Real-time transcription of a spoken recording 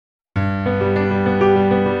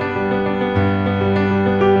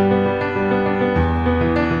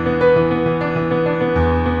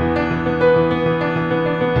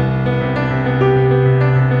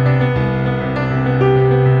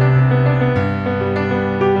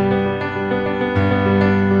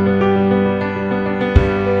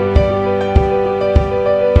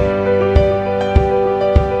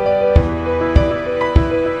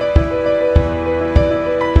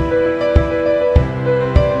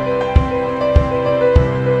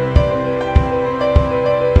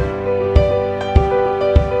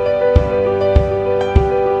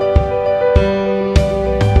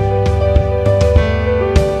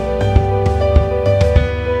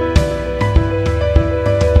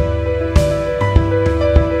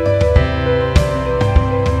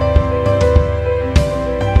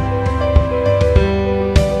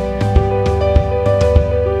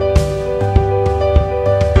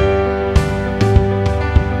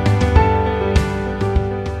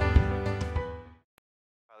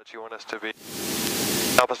us to be,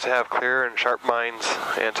 help us to have clear and sharp minds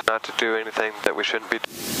and to not to do anything that we shouldn't be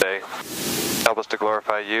doing today. Help us to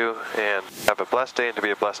glorify you and have a blessed day and to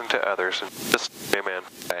be a blessing to others. And just amen.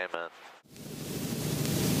 Amen.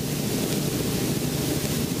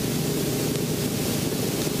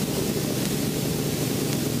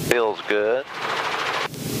 Feels good.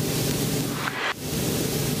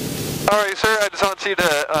 Alright, sir, I just want you to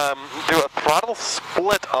do a throttle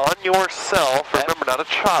split on yourself. Okay. Remember, not a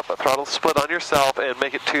chop, a throttle split on yourself and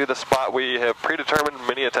make it to the spot we have predetermined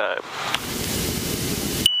many a time.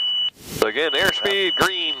 So again, airspeed,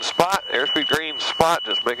 green spot, airspeed, green spot,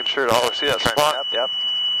 just making sure to always see that spot. Yep.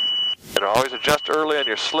 And always adjust early on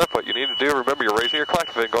your slip. What you need to do, remember, you're raising your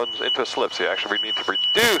collective and going into a slip, so you actually need to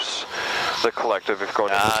reduce the collective if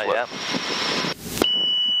going into a slip. Yep.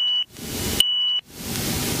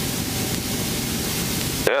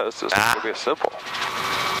 Yeah, this is going to be simple.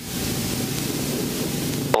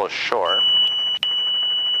 A little short.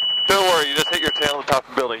 Don't worry, you just hit your tail on top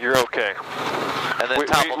of the building. You're okay. And then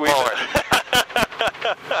topple forward.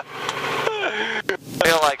 I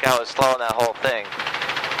feel like I was slowing that whole thing.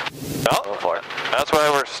 Well, go for it. That's why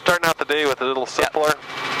we're starting out the day with a little simpler. Yep.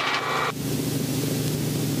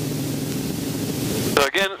 So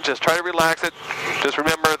again, just try to relax it. Just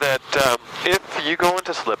remember that if you go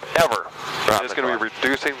into slip ever, it's going to be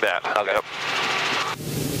reducing that. Okay. Yep.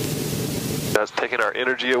 That's taking our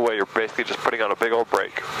energy away. You're basically just putting on a big old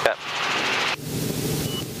brake. Yep.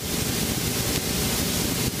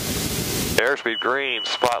 Airspeed green,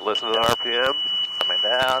 spot, listen to the RPM. Coming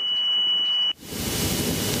down.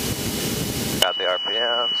 Got the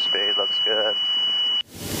RPM, speed looks good.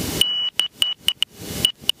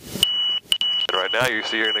 And right now you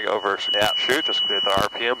see you're going to go over shoot, just get the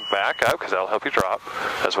RPM back up because that'll help you drop,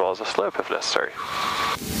 as well as a slip if necessary.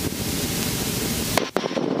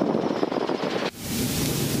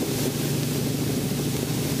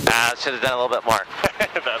 Should have done a little bit more.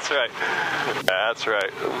 That's right. That's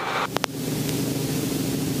right.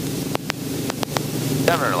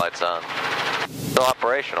 Governor lights on. Still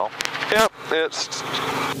operational. Yep, it's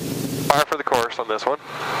par for the course on this one.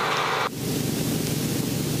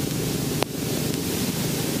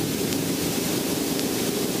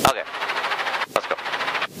 Okay, let's go.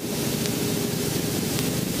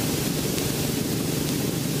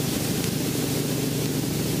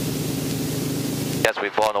 Guess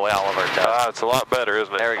we've blown away all of our dust. It's a lot better,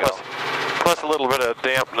 isn't it? There we go. Plus a little bit of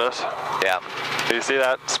dampness. Yeah. Do you see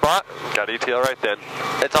that spot? Got ETL right then.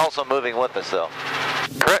 It's also moving with us though.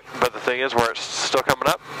 Correct, but the thing is where it's still coming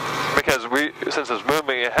up, because since it's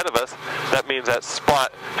moving ahead of us, that means that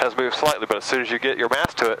spot has moved slightly, but as soon as you get your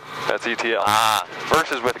mass to it, that's ETL.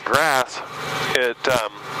 Versus with grass,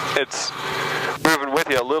 it's moving with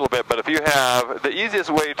you a little bit, but if you have, the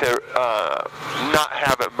easiest way to not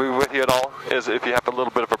have it move with you at all is if you have a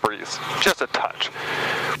little bit of a breeze, just a touch.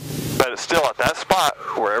 But it's still at that spot,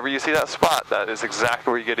 wherever you see that spot, that is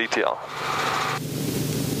exactly where you get ETL.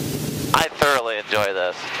 I thoroughly enjoy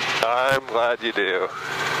this. I'm glad you do.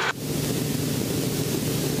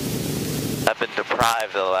 I've been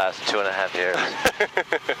deprived the last 2.5 years.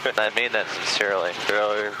 And I mean that sincerely.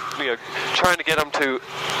 Really, trying to get them to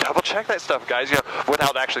double check that stuff, guys,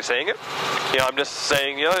 without actually saying it. I'm just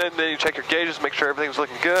saying, and then you check your gauges, make sure everything's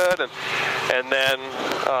looking good, and then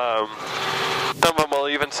some of them will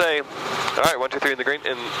even say, all right, 1, 2, 3 in the green,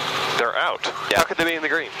 and they're out. Yeah. How could they be in the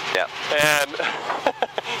green? Yeah.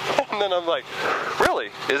 And then I'm like, really?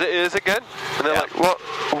 Is it good? And they're like, well,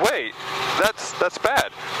 wait, that's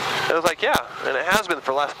bad. And I was like, yeah, and it has been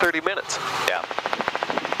for the last 30 minutes. Yeah.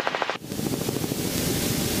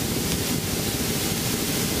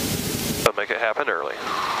 So make it happen early.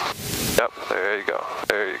 Yep, there you go.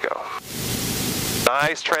 There you go.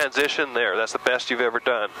 Nice transition there. That's the best you've ever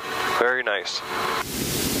done. Very nice.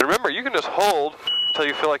 And remember, you can just hold until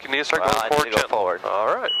you feel like you need to start going forward. I need to go forward. All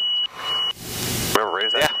right. Remember,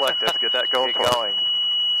 raise that collective, get that going forward. Going.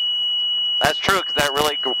 That's true, because that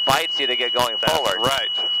really bites you to get going forward. That's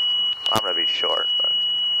right. I'm going to be short. But.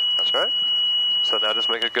 That's right. So now just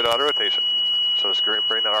make a good auto rotation. So just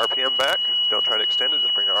bring that RPM back. Don't try to extend it.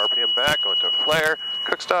 Just bring the RPM back. Go into a flare.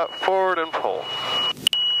 Quick stop, forward, and pull.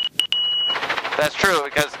 That's true,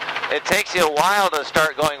 because it takes you a while to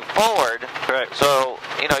start going forward. Right. So,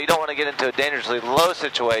 you don't want to get into a dangerously low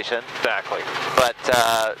situation. Exactly. But,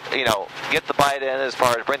 get the bite in as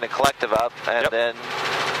far as bring the collective up, and then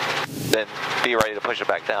be ready to push it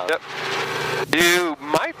back down. Yep. You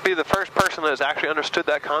might be the first person that has actually understood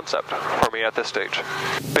that concept for me at this stage.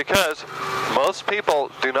 Because most people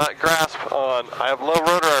do not grasp on, I have low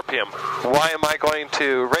rotor RPM. Why am I going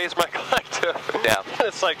to raise my collective? Yeah.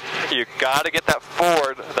 It's like you got to get that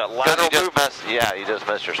forward, that lateral movement. You just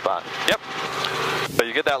missed your spot. Yep. But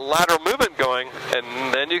you get that lateral movement going,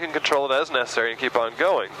 and then you can control it as necessary and keep on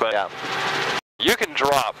going. But yeah. You can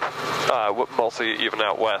drop, mostly even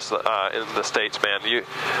out west in the States, man.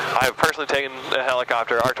 I've personally taken a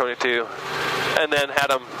helicopter, R-22, and then had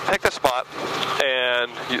them pick the spot,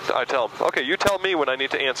 and I tell them, okay, you tell me when I need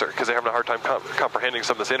to answer, because they're having a hard time comprehending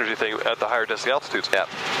some of this energy thing at the higher density altitudes. Yeah.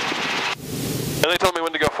 And they told me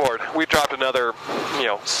when to go forward. We dropped another,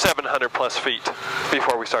 700 plus feet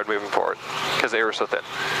before we started moving forward, because they were so thin.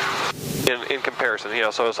 In comparison,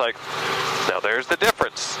 so it's like, now there's the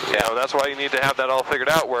difference. That's why you need to have that all figured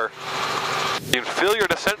out, where you feel your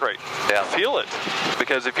descent rate. Yeah. Feel it.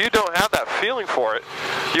 Because if you don't have that feeling for it,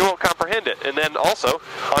 you won't comprehend it. And then also,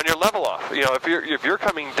 on your level off, if you're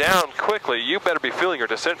coming down quickly, you better be feeling your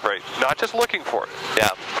descent rate, not just looking for it.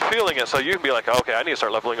 Yeah. Feeling it, so you can be like, okay, I need to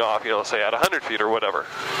start leveling off, say at 100 feet or whatever,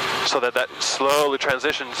 so that slowly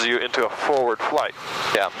transitions you into a forward flight.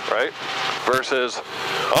 Yeah. Right? Versus,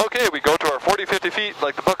 okay, we go to our 40, 50 feet,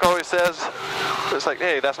 like the book always says. It's like,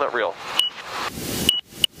 hey, that's not real.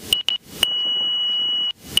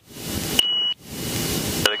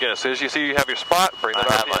 And again, as soon as you see you have your spot, bring that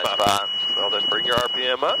RPM up. Spot. Well, then bring your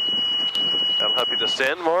RPM up. That'll help you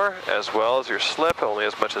descend more, as well as your slip, only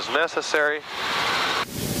as much as necessary.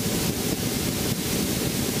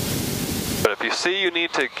 But if you see you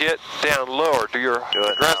need to get down lower, do your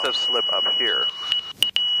aggressive slip up here.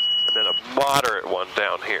 And then a moderate one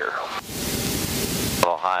down here. A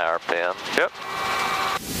little high RPM. Yep.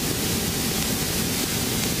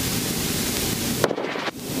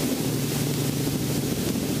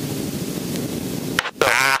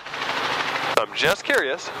 So I'm just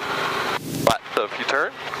curious. What? So if you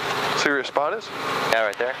turn, see where your spot is? Yeah,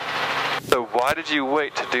 right there. So why did you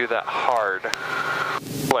wait to do that hard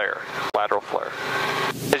flare, lateral flare?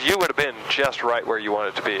 Because you would have been just right where you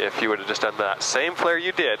wanted to be if you would have just done that same flare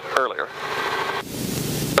you did earlier.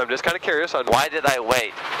 So I'm just kind of curious on why did I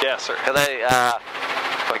wait? Yes, sir.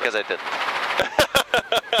 Because I didn't.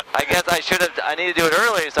 I guess I need to do it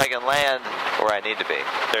early so I can land where I need to be.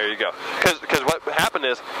 There you go. Because what happened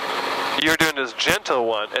is, you were doing this gentle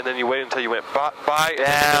one, and then you waited until you went by and then you did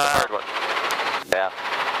the hard one. Yeah.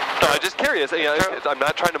 So I'm just curious. I'm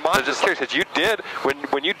not trying to monitor. I'm just curious because you did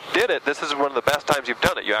when you did it. This is one of the best times you've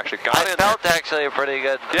done it. You actually got in. I felt actually a pretty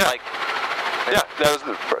good. Yeah. Yeah, that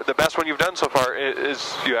was the best one you've done so far.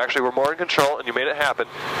 Is you actually were more in control and you made it happen.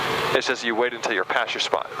 It's just you waited until you're past your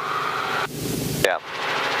spot. Yeah.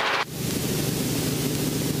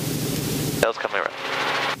 Tail's coming around.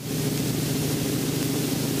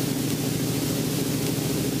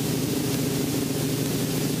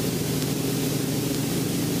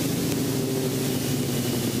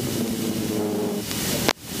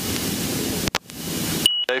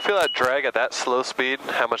 Now you feel that drag at that slow speed,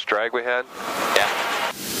 how much drag we had? Yeah.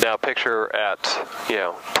 Now picture at,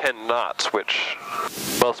 10 knots, which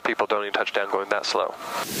most people don't even touch down going that slow.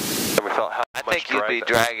 And we felt how much drag. I think you'd be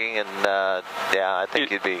dragging and, I think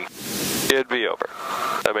you'd be... It'd be over.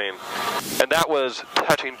 I mean, and that was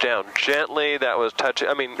touching down gently, that was touching,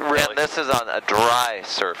 really. And this is on a dry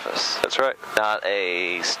surface. That's right. Not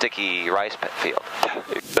a sticky rice field.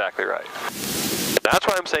 Exactly right. That's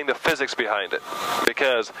why I'm saying the physics behind it.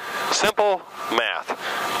 Because simple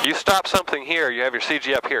math. You stop something here, you have your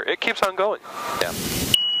CG up here. It keeps on going. Yeah.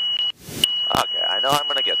 Okay, I know I'm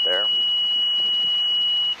going to get there.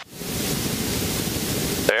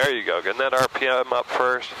 There you go. Getting that RPM up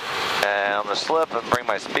first. And I'm going to slip and bring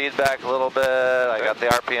my speed back a little bit. I got the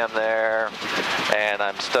RPM there. And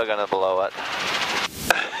I'm still going to blow it.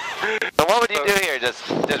 So what would you do here? Just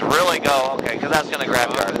really go, okay, because that's going to grab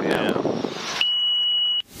your RPM. Yeah.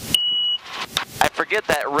 I forget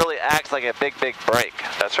that really acts like a big brake.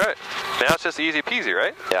 That's right. Now it's just easy peasy,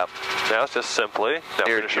 right? Yep. Now it's just simply,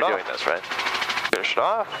 You're finish it off. doing this, right? Finish it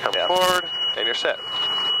off, come forward, and you're set.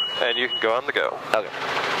 And you can go on the go. Okay.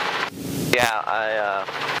 Yeah, I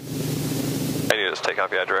need to just take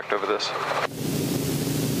off, direct over this.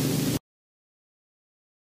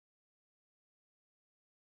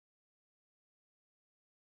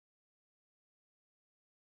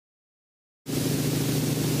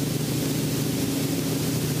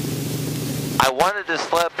 I wanted to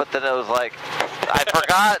slip, but then it was like, I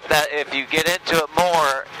forgot that if you get into it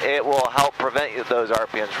more, it will help prevent those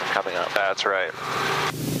RPMs from coming up. That's right.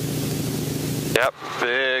 Yep,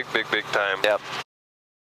 big time. Yep.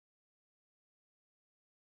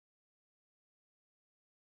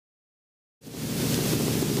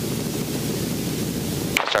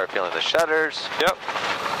 Start feeling the shutters. Yep.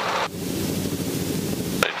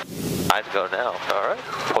 I'd go now. All right,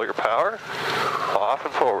 pull your power, off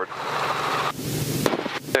and forward.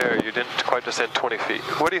 There, you didn't quite descend 20 feet.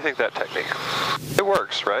 What do you think of that technique? It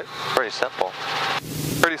works, right? Pretty simple.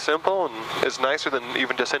 Pretty simple, and it's nicer than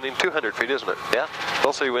even descending 200 feet, isn't it? Yeah.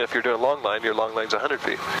 Also, if you're doing a long line, your long line's 100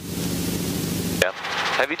 feet. Yeah.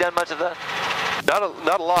 Have you done much of that? Not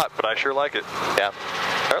a lot, but I sure like it. Yeah.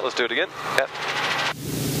 All right, let's do it again. Yep.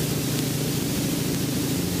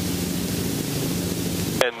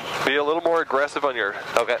 And be a little more aggressive on your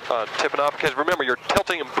tipping off, because remember, you're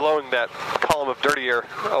tilting and blowing that column of dirty air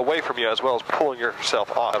away from you as well as pulling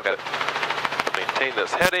yourself off. Okay. Maintain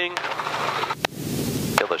this heading.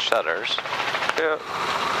 Feel the shutters. Yeah.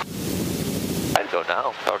 I'd go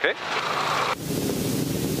now. Okay.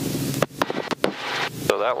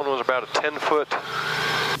 So that one was about a 10-foot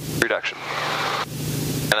reduction.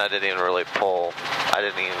 And I didn't even really pull. I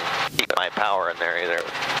didn't even keep my power in there either.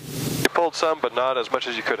 You pulled some, but not as much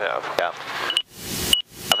as you could have. Yeah.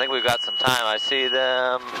 I think we've got some time. I see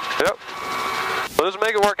them. Yep. So let's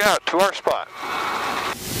make it work out to our spot.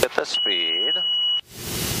 Get the speed.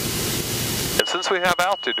 And since we have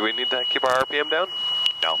altitude, do we need to keep our RPM down?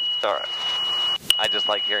 No. All right. I just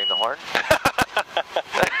like hearing the horn.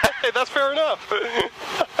 Hey, that's fair enough.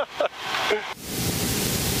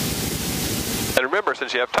 And remember,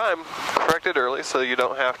 since you have time, correct it early so you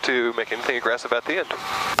don't have to make anything aggressive at the end.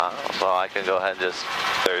 Well, I can go ahead and just...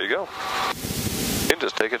 There you go. You can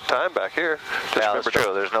just take your time back here. Just yeah, that's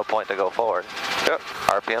true. There's no point to go forward. Yep.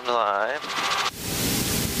 RPM's high.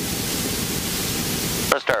 I'm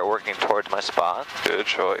going to start working towards my spot. Good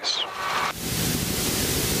choice.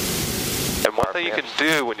 And one thing you can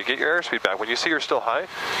do when you get your airspeed back, when you see you're still high,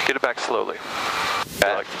 get it back slowly.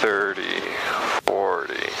 Okay. Like 30,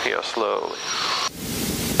 40, slowly.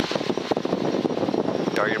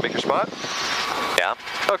 Are you going to make your spot? Yeah.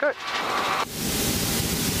 Okay.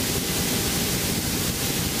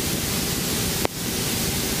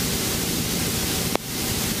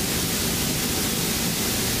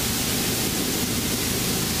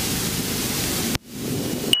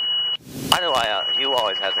 I know you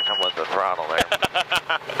always have to come with the throttle there.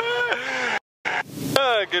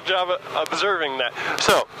 Good job observing that.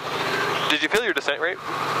 So, did you feel your descent rate?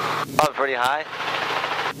 Oh, pretty high.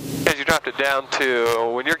 Because you dropped it down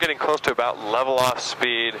to, when you're getting close to about level off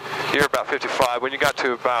speed, you're about 55. When you got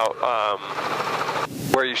to about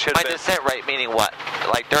where you should have been. My descent rate meaning what?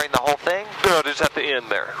 Like during the whole thing? No, just at the end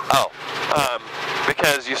there. Oh.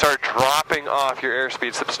 Because you started dropping off your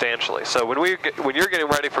airspeed substantially. So when you're getting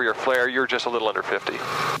ready for your flare, you're just a little under 50.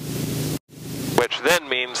 Which then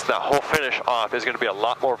means the whole finish off is going to be a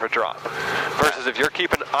lot more of a drop. Versus if you're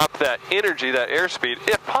keeping up that energy, that airspeed,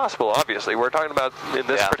 if possible, obviously, we're talking about in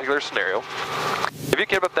this particular scenario, if you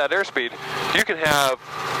keep up that airspeed, you can have,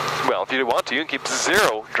 well, if you want to, you can keep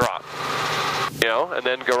 0 drop. And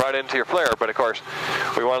then go right into your flare. But of course,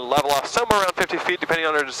 we want to level off somewhere around 50 feet, depending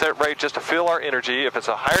on our descent rate, just to feel our energy. If it's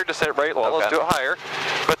a higher descent rate, well, let's do it higher.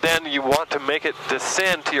 But then you want to make it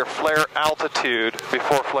descend to your flare altitude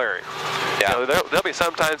before flaring. Yeah. There'll be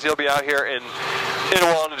sometimes you'll be out here and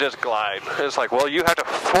it'll want to just glide. It's like, well, you have to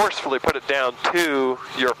forcefully put it down to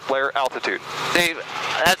your flare altitude. See,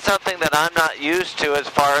 that's something that I'm not used to as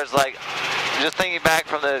far as like, just thinking back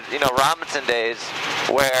from the, Robinson days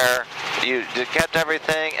where you kept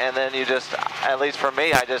everything and then you just, at least for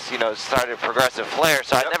me, I just, started progressive flare.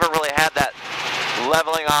 So I never really had that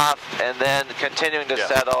leveling off and then continuing to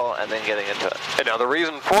settle and then getting into it. And now the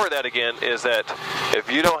reason for that again is that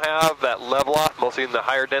if you don't have that level off, mostly in the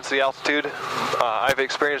higher density altitude, I've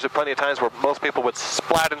experienced it plenty of times where most people would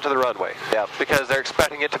splat into the runway because they're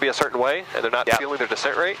expecting it to be a certain way and they're not feeling their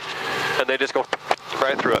descent rate and they just go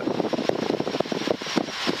right through it.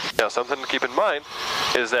 Now something to keep in mind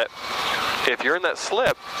is that if you're in that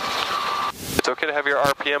slip, it's okay to have your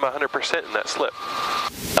RPM 100% in that slip.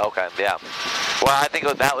 Okay, yeah. Well, I think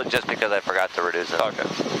that was just because I forgot to reduce it. Okay.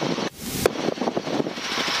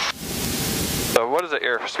 So what does the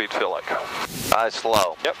airspeed feel like?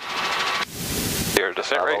 Slow. Yep. Your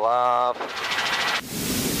descent rate? Level up.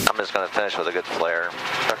 I'm just going to finish with a good flare.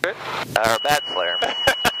 Okay. Or a bad flare.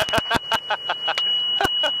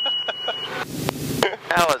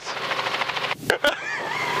 That was...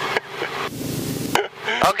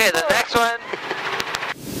 Okay, the next one.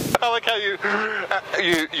 I like how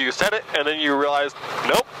you said it and then you realized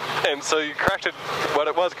nope, and so you corrected what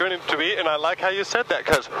it was going to be. And I like how you said that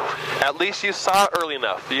because at least you saw it early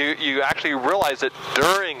enough. You actually realized it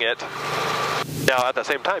during it. Now at the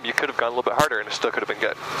same time, you could have gone a little bit harder and it still could have been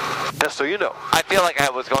good. Just so you know. I feel like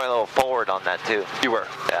I was going a little forward on that too. You were.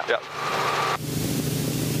 Yeah. Yeah.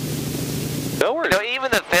 No worries. You know,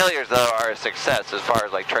 even the failures though are a success as far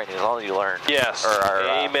as like training, as long as you learn. Yes.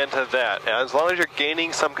 Amen to that. As long as you're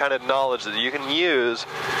gaining some kind of knowledge that you can use,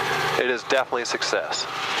 it is definitely a success.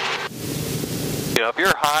 You know, if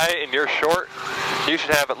you're high and you're short, you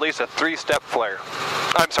should have at least a 3-step flare.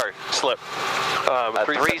 I'm sorry, slip. A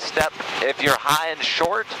 3-step if you're high and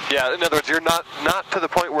short? Yeah, in other words, you're not to the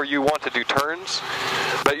point where you want to do turns,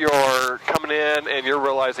 but you're coming in and you're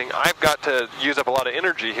realizing, I've got to use up a lot of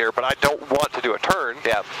energy here, but I don't want to do a turn.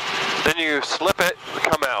 Yeah. Then you slip it,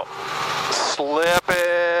 come out. Slip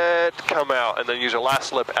it, come out, and then use your last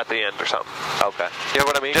slip at the end or something. Okay. You know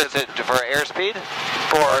what I mean? Just for airspeed?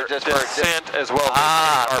 For just descent as well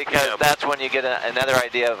as because that's when you get another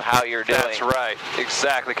idea of how you're doing. That's right,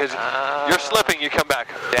 exactly, because you're slipping, you come back.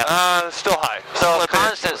 Yeah. Still high. So a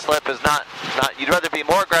constant slip is not, you'd rather be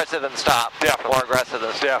more aggressive than stop. Definitely. More aggressive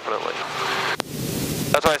than stop. Definitely.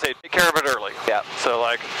 That's why I say take care of it early. Yeah. So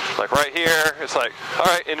like right here, it's like, all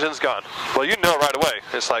right, engine's gone. Well, you know right away.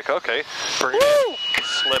 It's like, okay, bring it in,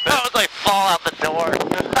 slip it. That was like fall out the door.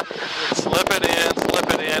 Slip it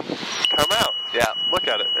in, come out. Yeah. Look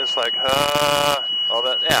at it. It's like, all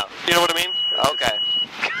that. Yeah. You know what I mean? Okay.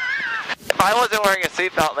 If I wasn't wearing a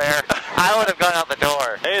seatbelt there, I would have gone out the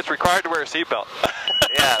door. Hey, it's required to wear a seatbelt.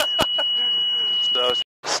 Yeah. So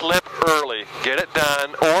slip early, get it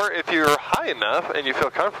done, or if you're high enough and you feel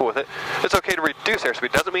comfortable with it, it's okay to reduce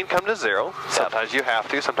airspeed. Doesn't mean come to zero. Sometimes you have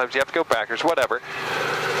to, sometimes you have to go backwards, whatever.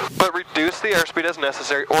 But reduce the airspeed as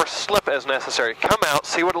necessary or slip as necessary. Come out,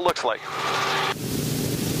 see what it looks like.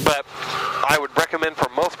 But I would recommend for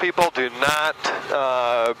most people, do not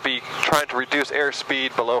be trying to reduce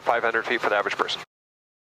airspeed below 500 feet for the average person.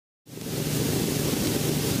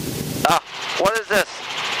 Ah, what is this?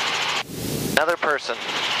 Another person.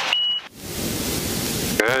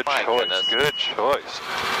 Good My choice. goodness. Good choice.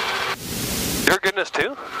 Your goodness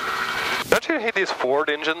too? Don't you hate these Ford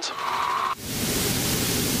engines?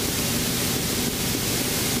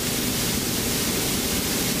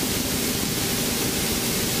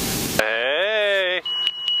 Hey.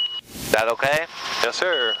 That okay? Yes,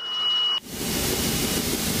 sir.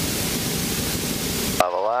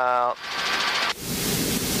 Level out.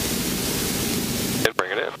 And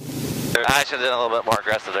bring it in. I should have done a little bit more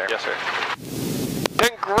aggressive there. Yes, sir.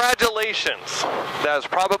 Congratulations. That was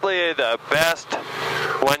probably the best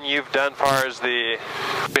one you've done far as the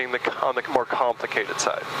being on the more complicated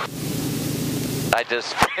side. I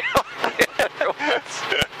just failed the other ones.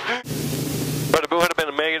 But it would have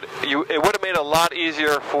been made. It would have made it a lot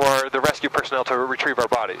easier for the rescue personnel to retrieve our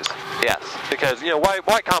bodies. Yes. Because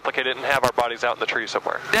why complicate it and have our bodies out in the tree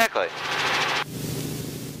somewhere? Exactly.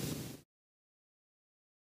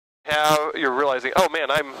 Now you're realizing, oh man,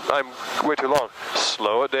 I'm way too long.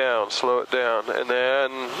 Slow it down, and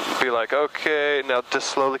then be like, okay, now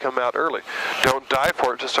just slowly come out early. Don't die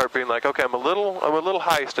for it. Just start being like, okay, I'm a little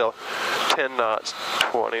high still. 10 knots,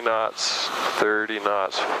 20 knots, 30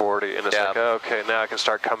 knots, 40, and it's like, okay, now I can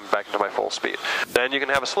start coming back into my full speed. Then you can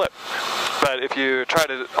have a slip. But if you try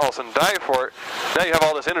to all of a sudden die for it, now you have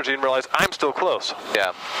all this energy and realize I'm still close.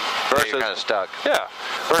 Yeah. Versus, you're kind of stuck. Yeah.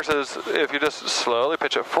 Versus if you just slowly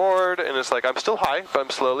pitch it forward, and it's like I'm still high, but I'm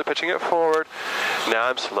slowly pitching it forward. Now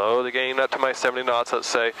I'm slowly getting up to my 70 knots, let's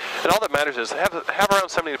say. And all that matters is have around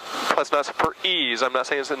 70 plus knots for ease. I'm not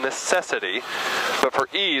saying it's a necessity, but for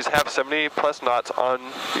ease, have 70 plus knots on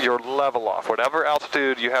your level off. Whatever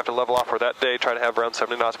altitude you have to level off for that day, try to have around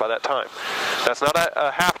 70 knots by that time. That's not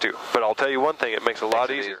a have to, but I'll tell you one thing, it makes it a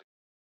lot easier.